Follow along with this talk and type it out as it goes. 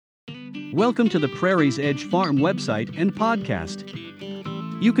Welcome to the Prairie's Edge Farm website and podcast.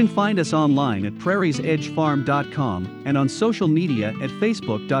 You can find us online at prairiesedgefarm.com and on social media at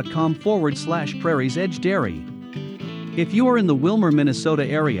facebook.com/Prairie's Edge Dairy. If you are in the Willmar, Minnesota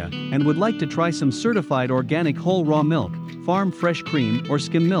area and would like to try some certified organic whole raw milk, farm fresh cream, or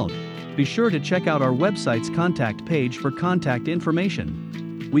skim milk, be sure to check out our website's contact page for contact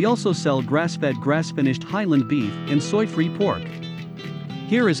information. We also sell grass-fed, grass-finished Highland beef and soy-free pork.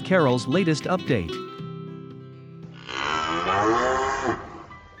 Here is Carol's latest update.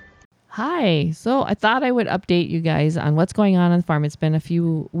 Hi. So I thought I would update you guys on what's going on the farm. It's been a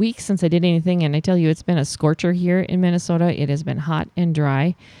few weeks since I did anything, and I tell you, it's been a scorcher here in Minnesota. It has been hot and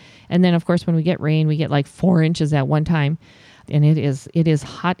dry. And then, of course, when we get rain, we get like 4 inches at one time. And it is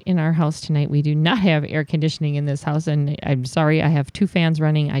hot in our house tonight. We do not have air conditioning in this house, and I'm sorry, I have 2 fans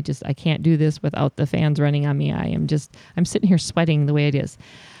running. I can't do this without the fans running on me. I'm sitting here sweating the way it is.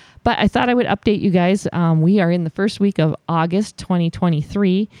 But I thought I would update you guys. We are in the first week of August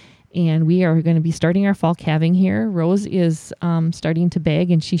 2023, and we are going to be starting our fall calving here. Rose is starting to bag,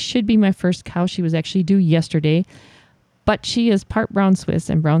 and she should be my first cow. She was actually due yesterday, but she is part Brown Swiss,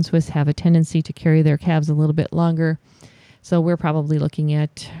 and Brown Swiss have a tendency to carry their calves a little bit longer. So we're probably looking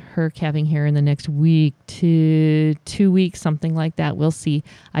at her calving here in the next week to 2 weeks, something like that. We'll see.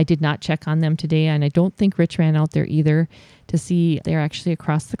 I did not check on them today, and I don't think Rich ran out there either to see. They're actually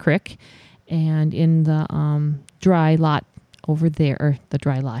across the creek and in the dry lot over there, or the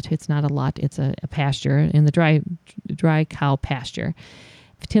dry lot. It's not a lot. It's a pasture, in the dry cow pasture.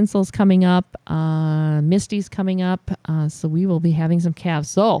 Tinsel's coming up. Misty's coming up. So we will be having some calves.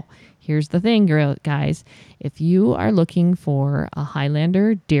 So here's the thing, guys. If you are looking for a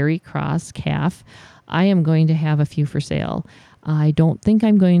Highlander dairy cross calf, I am going to have a few for sale. I don't think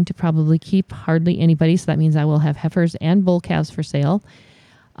I'm going to probably keep hardly anybody, so that means I will have heifers and bull calves for sale.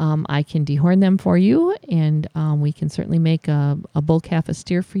 I can dehorn them for you, and we can certainly make a bull calf a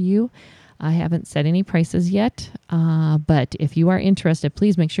steer for you. I haven't set any prices yet, but if you are interested,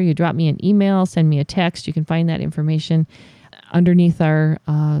 please make sure you drop me an email, send me a text. You can find that information underneath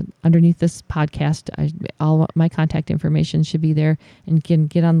this podcast. All my contact information should be there, and can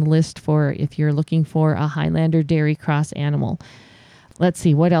get on the list for if you're looking for a Highlander dairy cross animal. Let's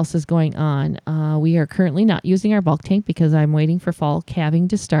see what else is going on. We are currently not using our bulk tank because I'm waiting for fall calving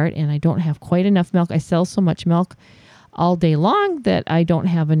to start, and I don't have quite enough milk. I sell so much milk all day long that I don't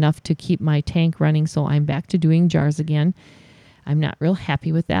have enough to keep my tank running, so I'm back to doing jars again. I'm not real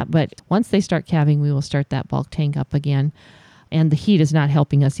happy with that, but once they start calving, we will start that bulk tank up again. And the heat is not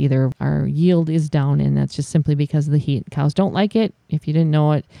helping us either. Our yield is down, and that's just simply because of the heat. Cows don't like it. If you didn't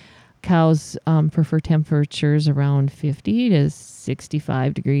know it, cows prefer temperatures around 50 to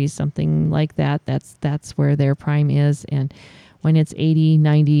 65 degrees, something like that. That's where their prime is. And when it's 80,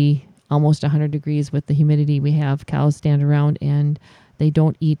 90, almost 100 degrees with the humidity we have, cows stand around and they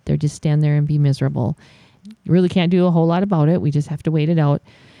don't eat. They just stand there and be miserable. You really can't do a whole lot about it. We just have to wait it out.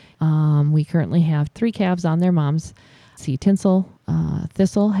 We currently have 3 calves on their moms. See, Thistle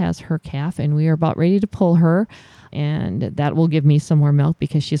has her calf, and we are about ready to pull her, and that will give me some more milk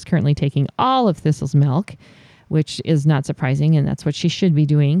because she's currently taking all of Thistle's milk, which is not surprising, and that's what she should be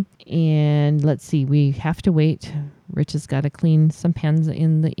doing. And let's see, we have to wait. Rich has got to clean some pens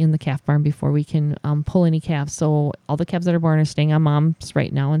in the calf barn before we can pull any calves. So all the calves that are born are staying on moms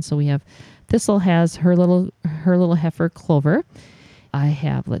right now, and so we have Thistle has her little heifer Clover. I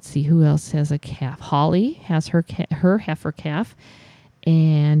have, let's see, who else has a calf? Holly has her heifer calf,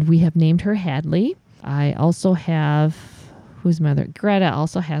 and we have named her Hadley. I also have, whose mother? Greta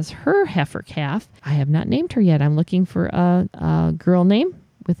also has her heifer calf. I have not named her yet. I'm looking for a girl name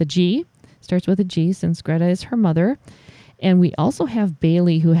with a G. Starts with a G since Greta is her mother. And we also have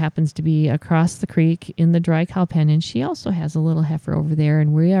Bailey, who happens to be across the creek in the dry cow pen, and she also has a little heifer over there,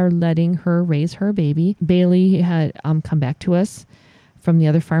 and we are letting her raise her baby. Bailey had come back to us from the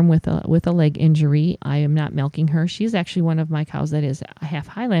other farm with a leg injury. I am not milking her. She's actually one of my cows that is a half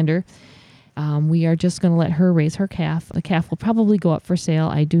Highlander. We are just going to let her raise her calf. The calf will probably go up for sale.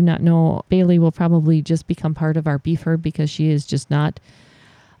 I do not know. Bailey will probably just become part of our beef herd because she is just not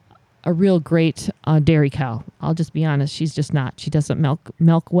a real great dairy cow. I'll just be honest. She's just not. She doesn't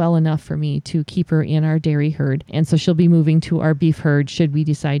milk well enough for me to keep her in our dairy herd. And so she'll be moving to our beef herd should we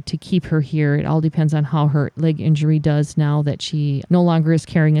decide to keep her here. It all depends on how her leg injury does now that she no longer is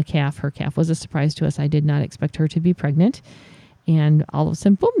carrying a calf. Her calf was a surprise to us. I did not expect her to be pregnant. And all of a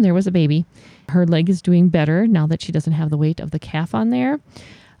sudden, boom, there was a baby. Her leg is doing better now that she doesn't have the weight of the calf on there.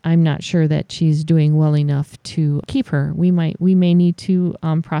 I'm not sure that she's doing well enough to keep her. We may need to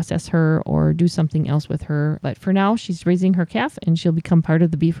process her or do something else with her. But for now, she's raising her calf, and she'll become part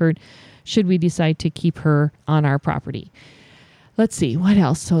of the beef herd should we decide to keep her on our property. Let's see, what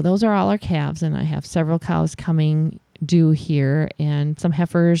else? So those are all our calves, and I have several cows coming due here and some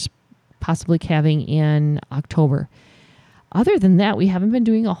heifers possibly calving in October. Other than that, we haven't been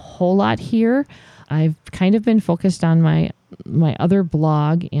doing a whole lot here. I've kind of been focused on my other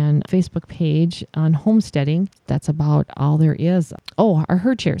blog and Facebook page on homesteading. That's about all there is. Oh, our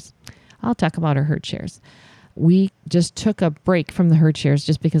herd shares. I'll talk about our herd shares. We just took a break from the herd shares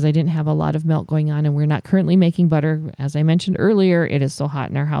just because I didn't have a lot of milk going on, and we're not currently making butter. As I mentioned earlier, it is so hot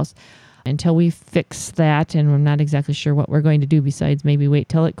in our house. Until we fix that, and I'm not exactly sure what we're going to do besides maybe wait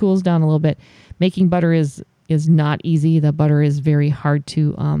till it cools down a little bit. Making butter is not easy. The butter is very hard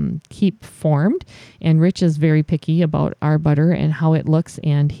to keep formed, and Rich is very picky about our butter and how it looks,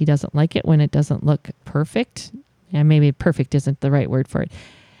 and he doesn't like it when it doesn't look perfect. And maybe perfect isn't the right word for it.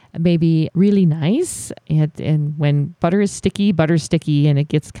 Maybe really nice. And when butter is sticky, butter's sticky, and it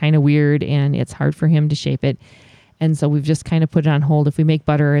gets kind of weird, and it's hard for him to shape it. And so we've just kind of put it on hold. If we make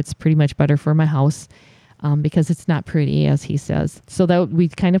butter, it's pretty much butter for my house. Because it's not pretty, as he says. So that we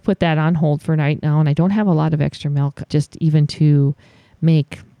kind of put that on hold for right now. And I don't have a lot of extra milk, just even to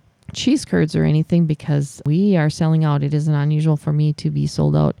make cheese curds or anything, because we are selling out. It isn't unusual for me to be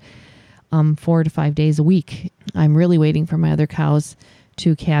sold out 4 to 5 days a week. I'm really waiting for my other cows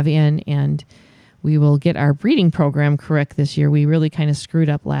to calve in, and we will get our breeding program correct this year. We really kind of screwed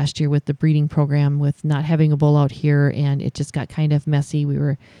up last year with the breeding program with not having a bull out here, and it just got kind of messy. We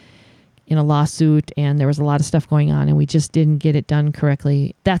were in a lawsuit, and there was a lot of stuff going on, and we just didn't get it done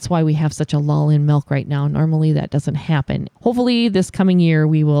correctly. That's why we have such a lull in milk right now. Normally that doesn't happen. Hopefully this coming year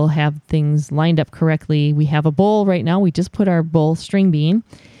we will have things lined up correctly. We have a bull right now. We just put our bull String Bean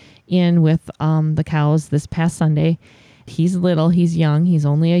in with the cows this past Sunday. He's little, he's young, he's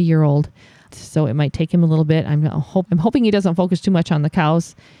only a year old, so it might take him a little bit. I'm hoping he doesn't focus too much on the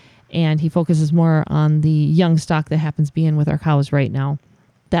cows, and he focuses more on the young stock that happens to be in with our cows right now.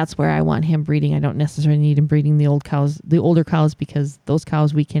 That's where I want him breeding. I don't necessarily need him breeding the older cows, because those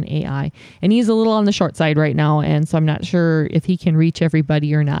cows we can AI. And he's a little on the short side right now, and so I'm not sure if he can reach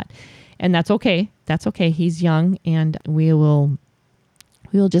everybody or not. And that's okay. That's okay. He's young, and we'll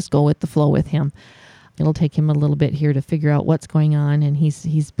just go with the flow with him. It'll take him a little bit here to figure out what's going on, and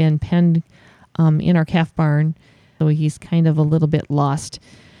he's been penned in our calf barn, so he's kind of a little bit lost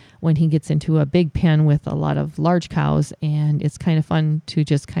when he gets into a big pen with a lot of large cows, and it's kind of fun to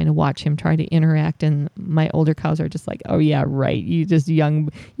just kind of watch him try to interact. And my older cows are just like, oh yeah, right. You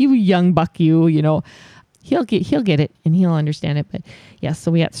young buck, you know, he'll get it and he'll understand it. But yes, so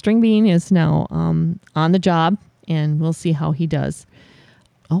we got String Bean is now on the job, and we'll see how he does.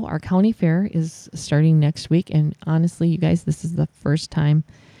 Oh, our county fair is starting next week. And honestly, you guys, this is the first time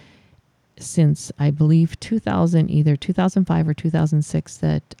since I believe either 2005 or 2006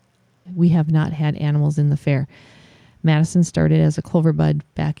 that we have not had animals in the fair. Madison started as a clover bud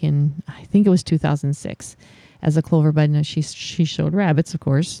back in, I think it was 2006, as a clover bud. And she showed rabbits, of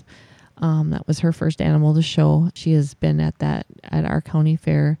course. That was her first animal to show. She has been at our county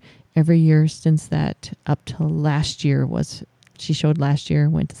fair every year since that, up to last year she showed last year,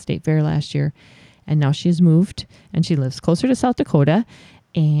 went to state fair last year, and now she's moved and she lives closer to South Dakota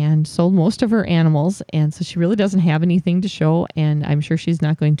and sold most of her animals. And so she really doesn't have anything to show. And I'm sure she's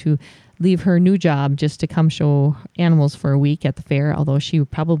not going to leave her new job just to come show animals for a week at the fair, although she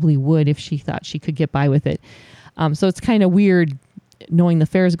probably would if she thought she could get by with it. So it's kind of weird knowing the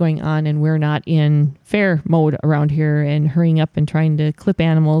fair is going on and we're not in fair mode around here and hurrying up and trying to clip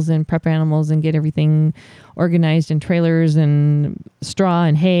animals and prep animals and get everything organized in trailers and straw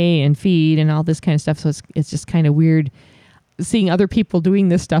and hay and feed and all this kind of stuff. So it's just kind of weird seeing other people doing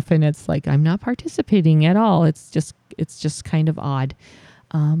this stuff, and it's like I'm not participating at all. It's just kind of odd.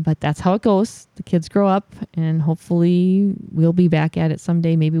 But that's how it goes. The kids grow up, and hopefully we'll be back at it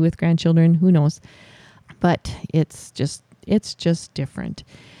someday, maybe with grandchildren, who knows. But it's just different.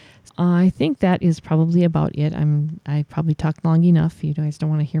 I think that is probably about it. I probably talked long enough. You guys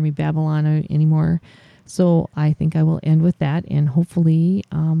don't want to hear me babble on anymore. So I think I will end with that, and hopefully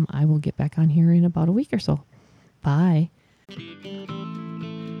I will get back on here in about a week or so. Bye.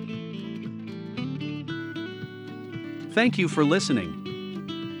 Thank you for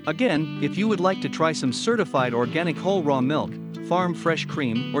listening. Again, if you would like to try some certified organic whole raw milk, farm fresh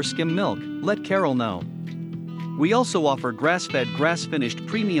cream, or skim milk, let Carol know. We also offer grass-fed, grass-finished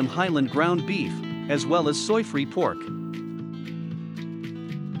premium Highland ground beef, as well as soy-free pork.